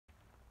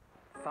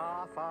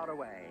Far, far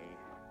away,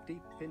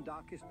 deep in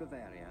darkest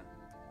Bavaria,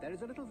 there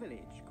is a little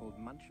village called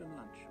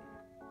Munchenlunchen.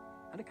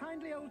 And a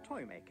kindly old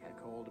toy maker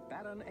called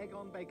Baron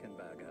Egon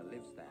Baconburger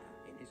lives there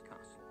in his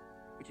castle,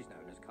 which is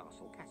known as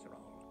Castle Casserole.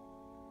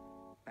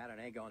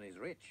 Baron Egon is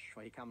rich,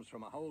 for he comes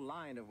from a whole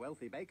line of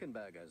wealthy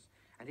Baconburgers,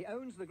 and he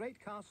owns the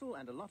great castle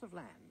and a lot of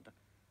land.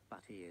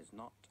 But he is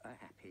not a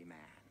happy man.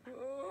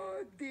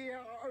 Oh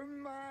dear, oh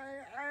my,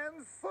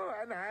 I'm so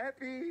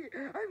unhappy.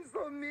 I'm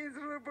so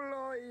miserable,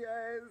 oh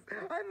yes.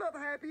 I'm not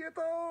happy at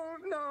all.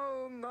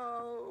 No,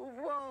 no,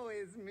 woe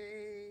is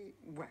me.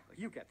 Well,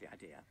 you get the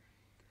idea.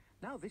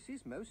 Now, this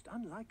is most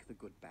unlike the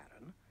good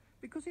Baron,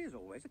 because he is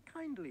always a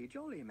kindly,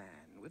 jolly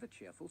man with a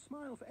cheerful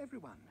smile for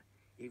everyone,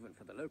 even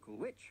for the local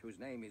witch, whose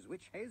name is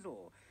Witch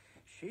Hazel.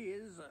 She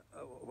is,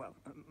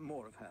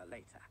 more of her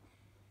later.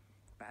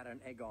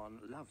 Baron Egon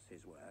loves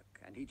his work,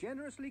 and he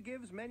generously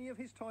gives many of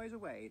his toys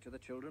away to the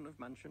children of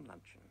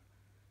Munchenlunchen.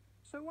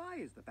 So why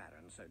is the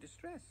Baron so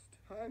distressed?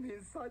 I'm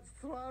in such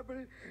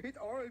trouble. It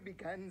all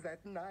began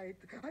that night.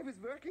 I was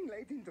working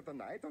late into the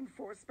night on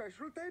 4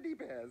 special teddy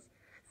bears.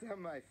 They're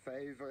my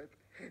favorite.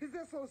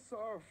 They're so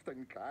soft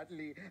and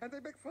cuddly, and they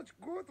make such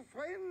good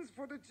friends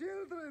for the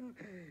children.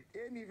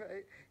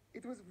 Anyway,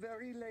 it was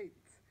very late,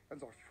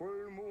 and the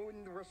full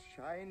moon was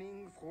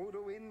shining through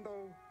the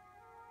window.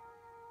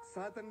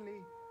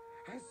 Suddenly,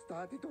 I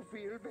started to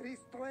feel very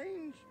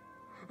strange.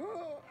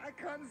 Oh, I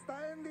can't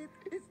stand it.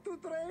 It's too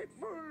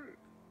dreadful.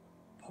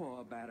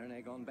 Poor Baron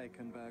Egon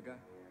Baconburger.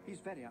 He's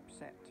very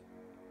upset.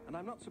 And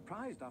I'm not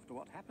surprised after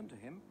what happened to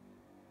him.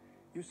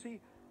 You see,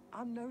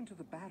 unknown to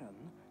the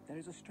Baron, there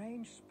is a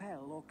strange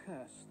spell or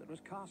curse that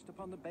was cast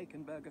upon the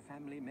Baconburger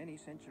family many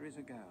centuries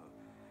ago.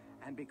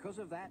 And because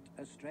of that,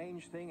 a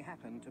strange thing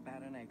happened to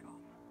Baron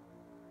Egon.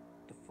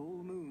 The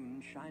full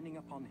moon shining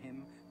upon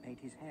him made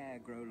his hair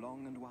grow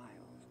long and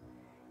wild.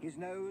 His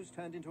nose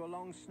turned into a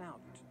long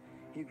snout.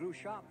 He grew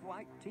sharp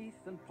white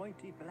teeth and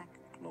pointy black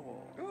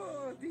claws.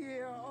 Oh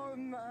dear, oh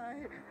my.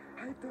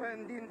 I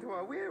turned into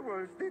a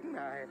werewolf, didn't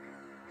I?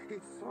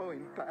 It's so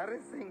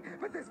embarrassing,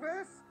 but there's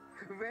worse.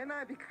 When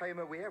I became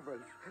a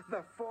werewolf,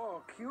 the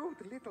 4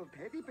 cute little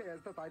teddy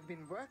bears that I'd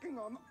been working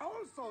on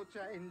also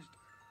changed.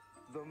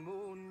 The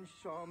moon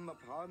shone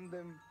upon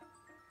them,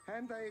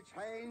 and they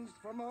changed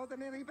from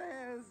ordinary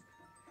bears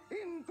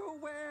into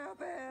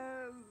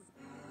werebears.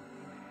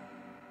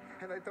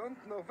 And I don't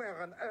know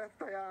where on earth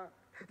they are.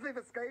 They've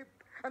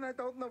escaped, and I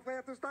don't know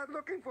where to start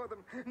looking for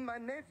them. My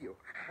nephew,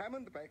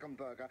 Hammond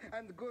Baconburger,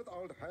 and good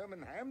old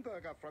Herman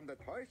Hamburger from the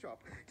toy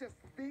shop just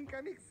think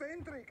I'm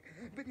eccentric.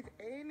 But if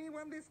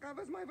anyone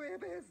discovers my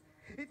werebears,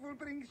 it will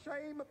bring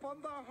shame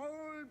upon the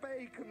whole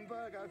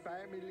Baconburger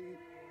family.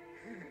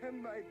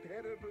 And my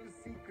terrible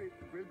secret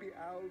will be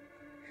out.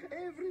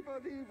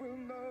 Everybody will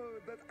know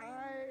that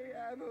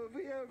I am a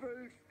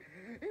werewolf.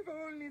 If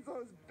only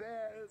those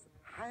bears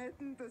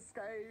hadn't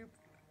escaped.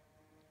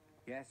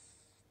 Yes,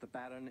 the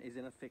Baron is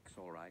in a fix,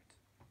 all right.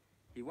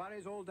 He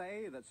worries all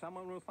day that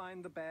someone will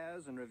find the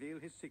bears and reveal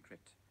his secret.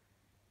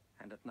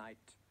 And at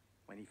night,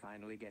 when he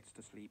finally gets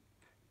to sleep,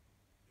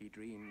 he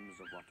dreams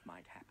of what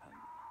might happen.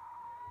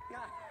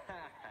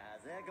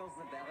 There goes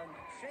the Baron.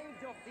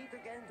 Shaved your feet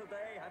again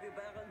today, have you,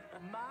 Baron?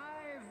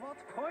 My, what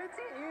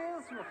pointy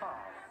ears you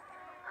have!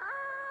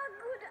 Ah,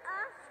 good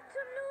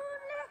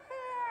afternoon,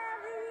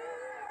 Harry.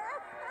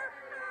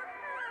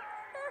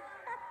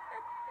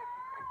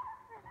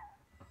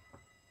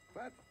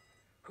 But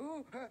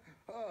who?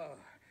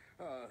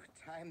 Oh,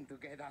 time to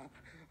get up.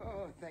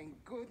 Oh,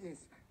 thank goodness.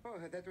 Oh,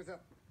 that was a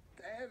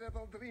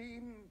terrible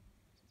dream.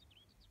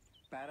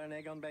 Baron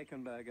Egon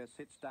Baconburger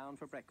sits down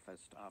for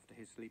breakfast after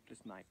his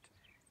sleepless night,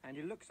 and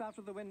he looks out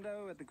of the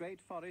window at the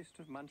great forest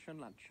of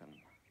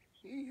Munchenlunchen.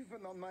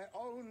 Even on my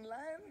own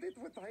land, it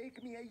would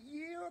take me a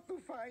year to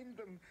find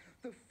them.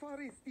 The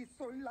forest is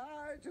so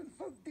large and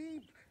so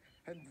deep,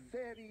 and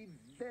very,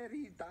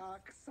 very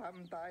dark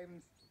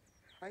sometimes.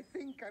 I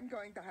think I'm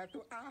going to have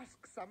to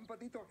ask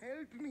somebody to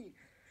help me.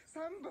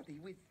 Somebody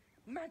with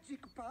magic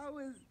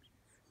powers.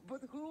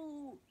 But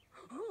who?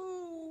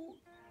 Who?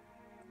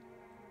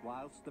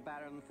 Whilst the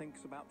Baron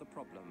thinks about the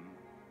problem,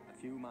 a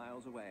few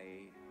miles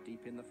away,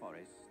 deep in the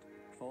forest,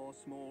 4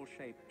 small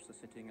shapes are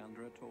sitting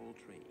under a tall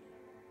tree.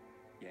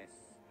 Yes,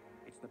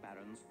 it's the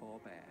Baron's 4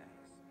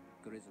 bears,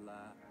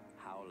 Grizzler,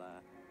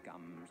 Howler,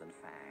 Gums and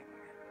Fang.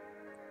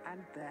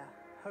 And they're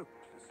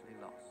hopelessly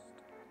lost.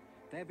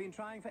 They've been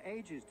trying for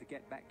ages to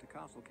get back to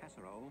Castle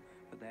Casserole,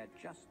 but they're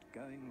just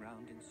going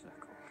round in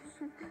circles.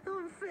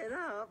 I'm fed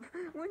up.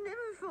 We'll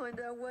never find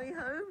our way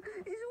home.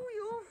 It's all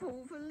your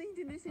fault for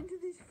leading us into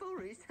this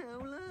forest,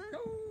 Howler.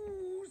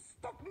 Oh,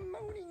 stop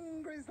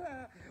moaning,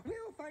 Grizzler.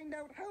 We'll find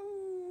out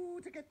how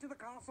to get to the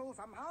castle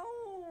somehow.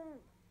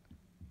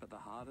 But the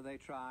harder they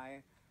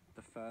try,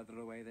 the further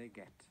away they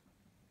get.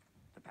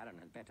 The Baron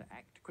had better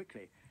act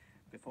quickly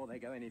before they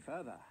go any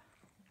further.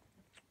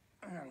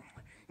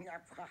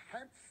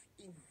 Perhaps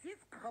in this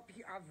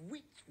copy of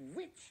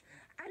Witch,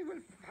 I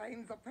will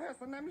find the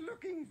person I'm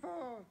looking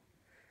for.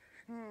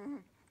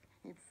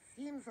 It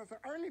seems as the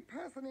only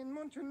person in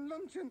Munchin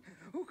Luncheon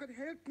who could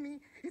help me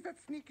is that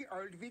sneaky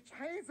old witch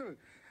Hazel.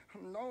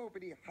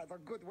 Nobody has a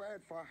good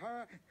word for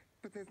her,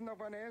 but there's no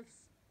one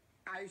else.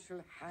 I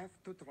shall have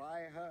to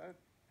try her.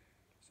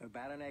 So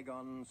Baron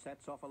Egon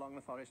sets off along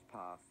the forest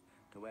path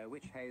to where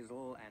Witch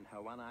Hazel and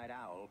her one-eyed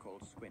owl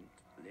called Squint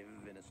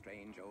live in a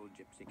strange old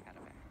gypsy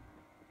caravan.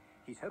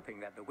 He's hoping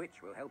that the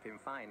witch will help him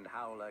find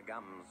Howler,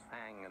 Gums,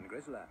 Fang and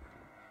Grizzler,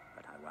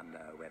 but I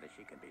wonder whether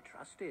she can be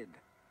trusted.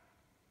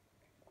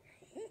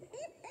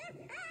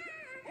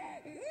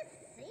 This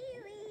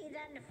seaweed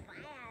and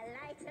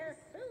firelighter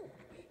soup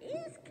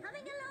is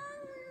coming along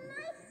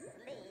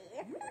nicely.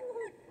 Yes,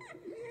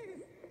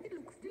 it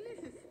looks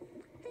delicious.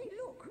 Hey,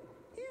 look,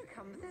 here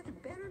comes that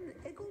Baron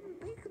Egon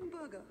Bacon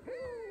Burger.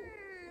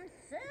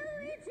 So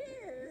it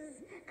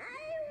is.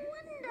 I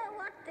wonder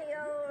what the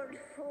old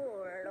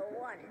fool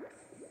wants.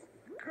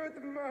 Good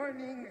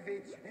morning,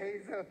 Witch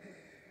Hazel.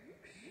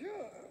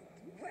 Sure,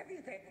 what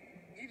is that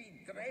really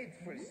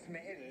dreadful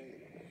smell?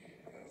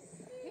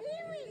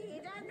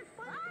 Seaweed and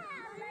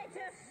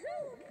firelighter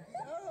soup.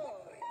 Oh,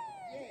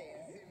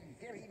 yes,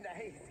 very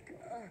nice.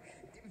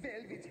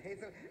 Well, Witch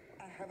Hazel,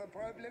 I have a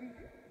problem,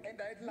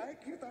 and I'd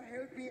like you to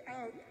help me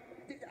out.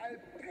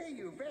 I'll pay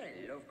you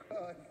well, of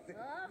course.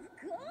 Of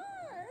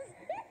course.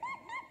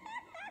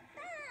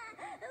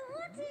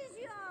 What is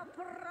your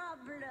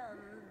problem,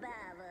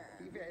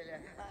 Baron?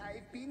 Well,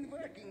 I've been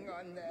working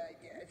on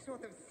a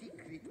sort of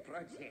secret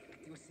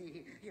project, you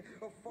see,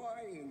 for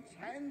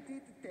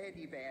enchanted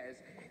teddy bears.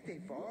 They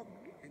walk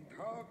and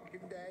talk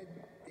and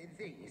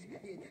things.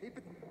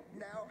 But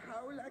now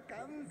Howler,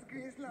 Gums,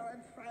 Grizzler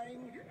and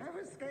Fang have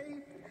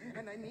escaped,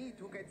 and I need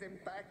to get them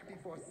back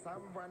before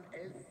someone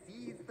else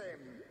sees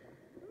them.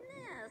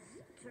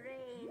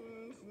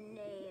 Strange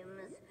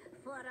names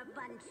for a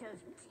bunch of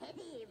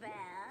teddy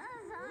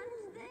bears,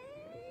 aren't they?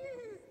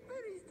 Yes,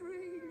 very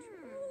strange.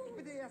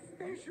 But they are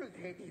special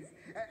teddies,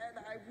 and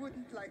I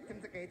wouldn't like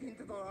them to get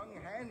into the wrong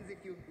hands,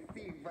 if you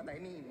see what I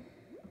mean.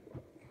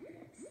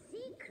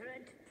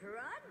 Secret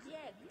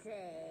project,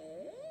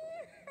 eh?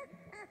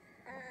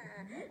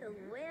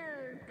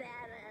 Well,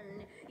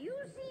 Baron, you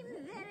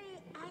seem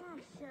very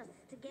anxious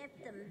to get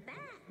them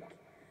back.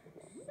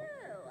 So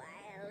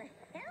I'll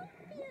help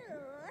you.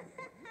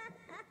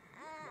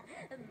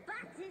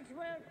 But it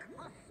will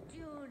cost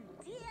you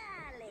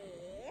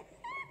dearly.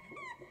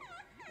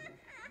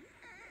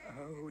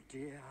 Oh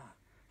dear.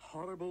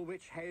 Horrible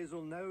Witch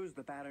Hazel knows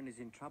the Baron is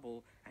in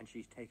trouble and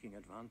she's taking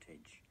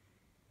advantage.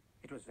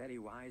 It was very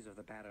wise of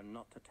the Baron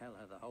not to tell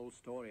her the whole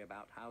story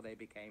about how they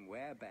became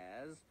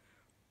werebears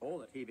or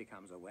that he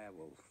becomes a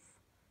werewolf.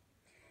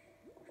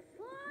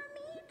 For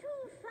me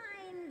to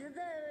find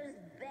those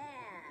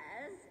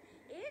bears,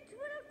 it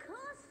will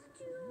cost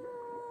you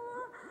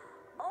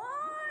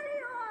all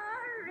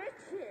your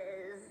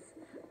riches,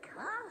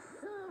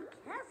 Castle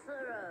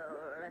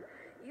Casserole,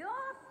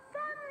 your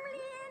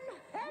family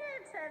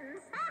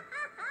inheritance,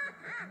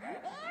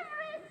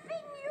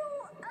 everything you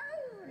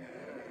own.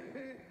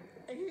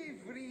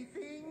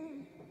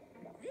 Everything?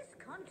 This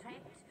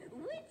contract,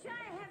 which I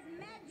have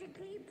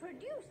magically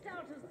produced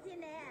out of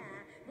thin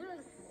air,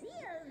 will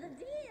seal the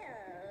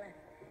deal.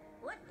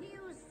 What do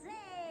you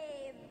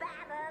say,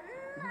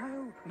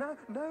 Baron?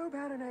 No,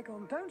 Baron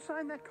Egon. Don't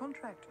sign that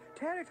contract.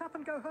 Tear it up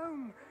and go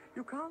home.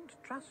 You can't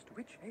trust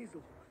Witch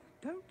Hazel.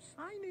 Don't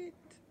sign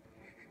it.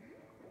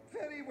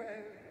 Very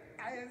well.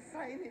 I'll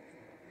sign it.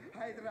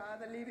 I'd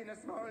rather live in a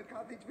small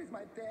cottage with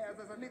my bears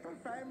as a little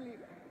family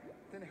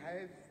than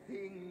have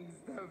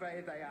things the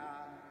way they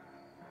are.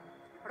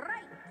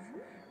 Right.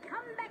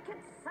 Come back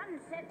at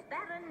sunset,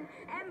 Baron,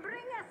 and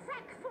bring a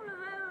sack full of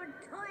old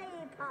toy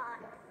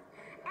parts.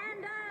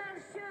 And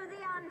I'll show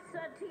the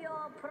answer to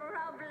your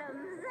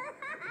problems.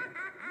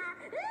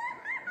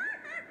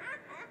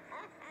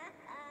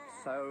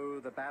 So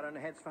the Baron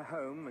heads for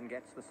home and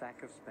gets the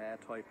sack of spare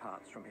toy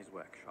parts from his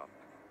workshop.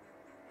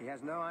 He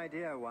has no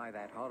idea why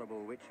that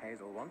horrible Witch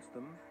Hazel wants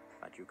them,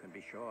 but you can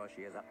be sure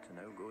she is up to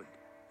no good.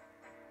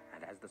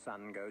 And as the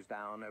sun goes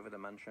down over the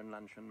Munchin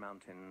Luncheon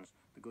Mountains,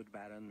 the good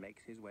Baron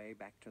makes his way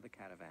back to the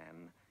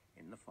caravan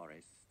in the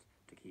forest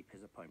to keep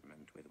his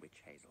appointment with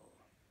Witch Hazel.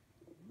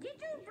 Did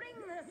you bring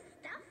the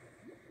stuff?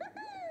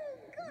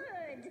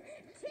 Good.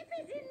 Tip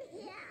it in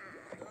here.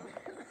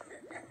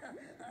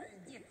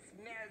 It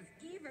smells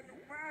even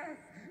worse.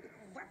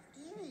 What's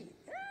in it?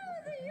 Oh,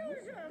 the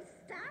usual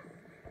stuff.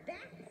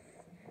 Bats,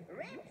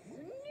 rats,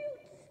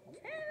 newts,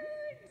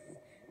 toads,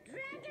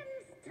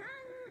 dragon's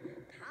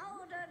tongue,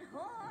 powdered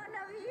horn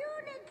of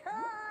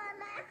unicorn.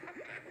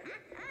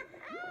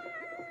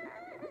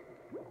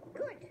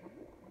 Good.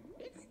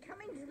 It's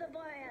coming to the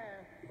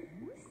boil.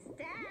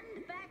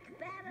 Stand back,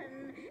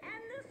 Baron,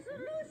 and the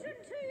solution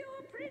to your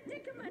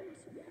predicament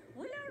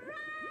will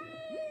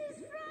arise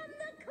from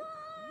the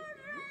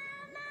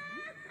cauldron.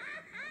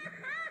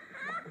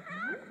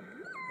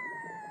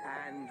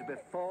 And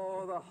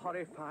before the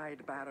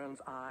horrified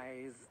Baron's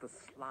eyes, the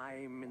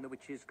slime in the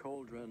witch's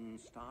cauldron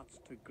starts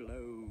to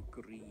glow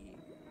green.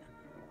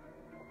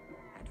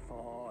 And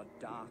Four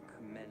dark,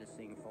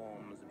 menacing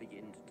forms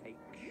begin to take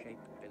shape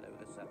below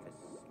the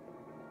surface.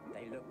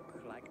 They look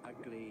like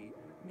ugly,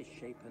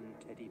 misshapen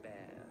teddy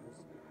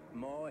bears,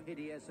 more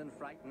hideous and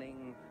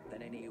frightening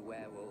than any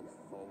werewolf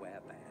or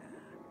werebear.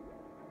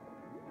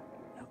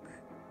 Look,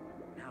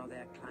 now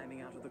they're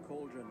climbing out of the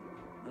cauldron,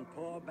 and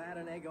poor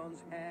Baron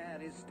Aegon's hair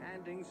is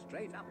standing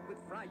straight up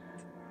with fright.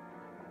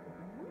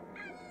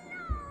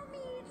 Allow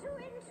me to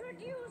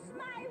introduce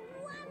my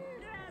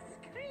wondrous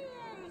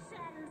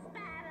creations,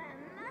 Baron.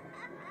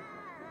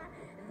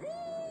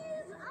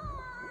 These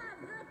are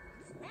the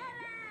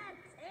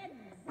Terror-Teds.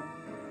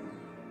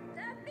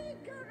 The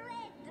big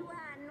red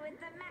one with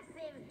the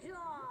massive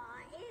jaw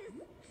is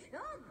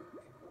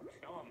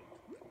Chomp.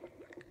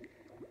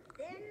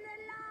 Then the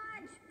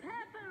large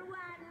purple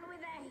one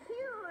with a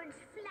huge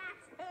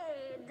flat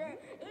head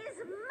is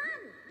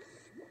Munch.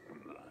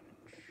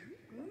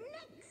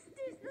 Next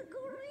is the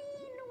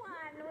green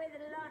one with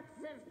lots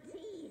of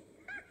teeth.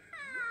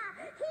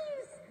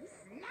 He's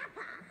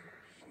Snapper.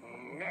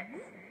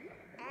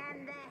 And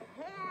the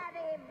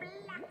hairy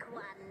black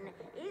one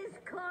is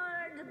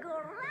called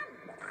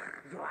Grunt.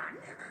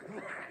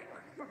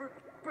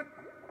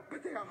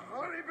 But they are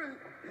horrible.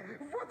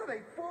 What are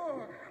they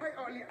for? I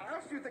only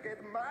asked you to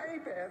get my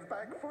bears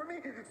back for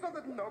me so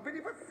that nobody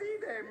would see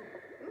them.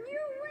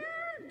 You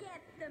will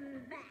get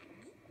them back.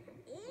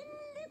 In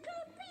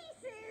little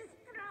pieces,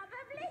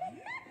 probably.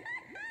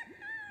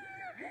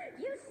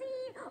 You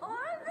see,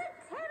 all the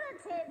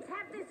Terror-Teds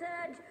have this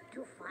urge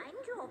to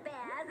find your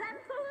bears and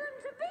pull them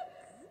to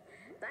bits.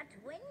 But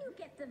when you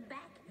get them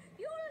back,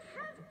 you'll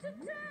have to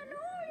turn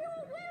all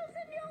your wealth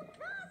in your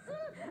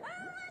castle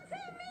over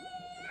to me.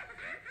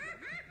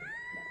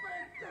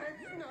 But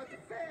that's not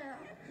fair.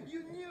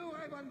 You knew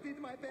I wanted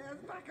my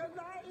bears back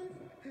alive.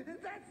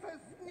 That's a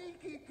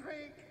sneaky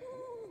trick.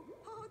 Ooh,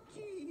 oh,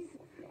 jeez.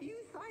 You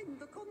signed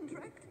the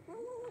contract.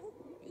 Ooh.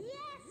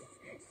 Yes,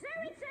 so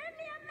it's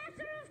only a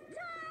matter of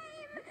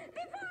time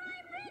before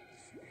I'm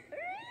rich.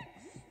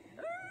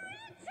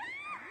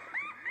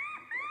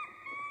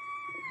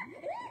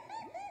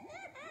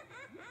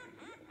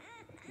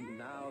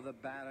 Now the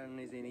Baron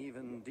is in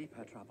even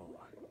deeper trouble.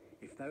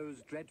 If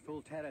those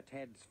dreadful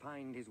Terror-Teds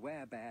find his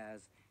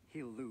werebears,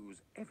 he'll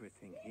lose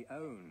everything he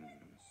owns.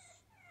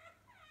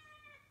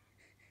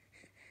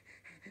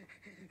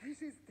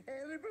 This is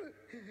terrible.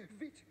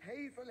 Witch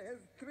Hazel has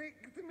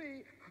tricked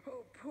me.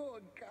 Oh, poor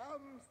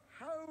Gums,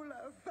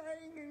 Howler,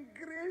 Fang, and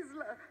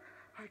Grizzler.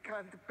 I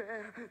can't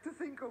bear to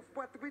think of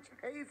what Witch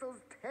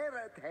Hazel's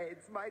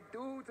Terror-Teds might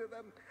do to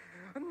them.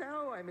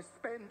 Now I must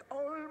spend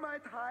all my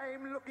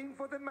time looking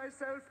for them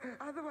myself.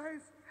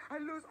 Otherwise, I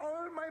lose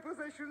all my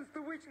possessions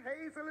to Witch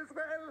Hazel as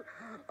well.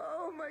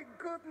 Oh, my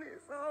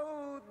goodness.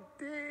 Oh,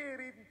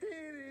 dearie,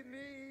 dearie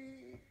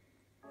me.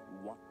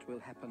 What will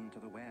happen to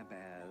the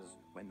werebears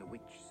when the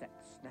witch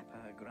sets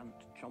Snapper,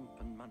 Grunt, Chomp,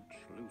 and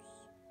Munch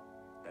loose?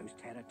 Those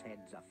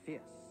Terror-Teds are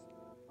fierce,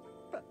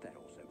 but they're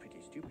also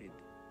pretty stupid.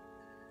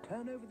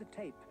 Turn over the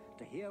tape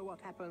to hear what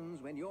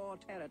happens when your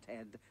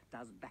Terror-Ted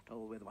does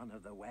battle with one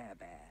of the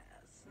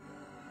werebears.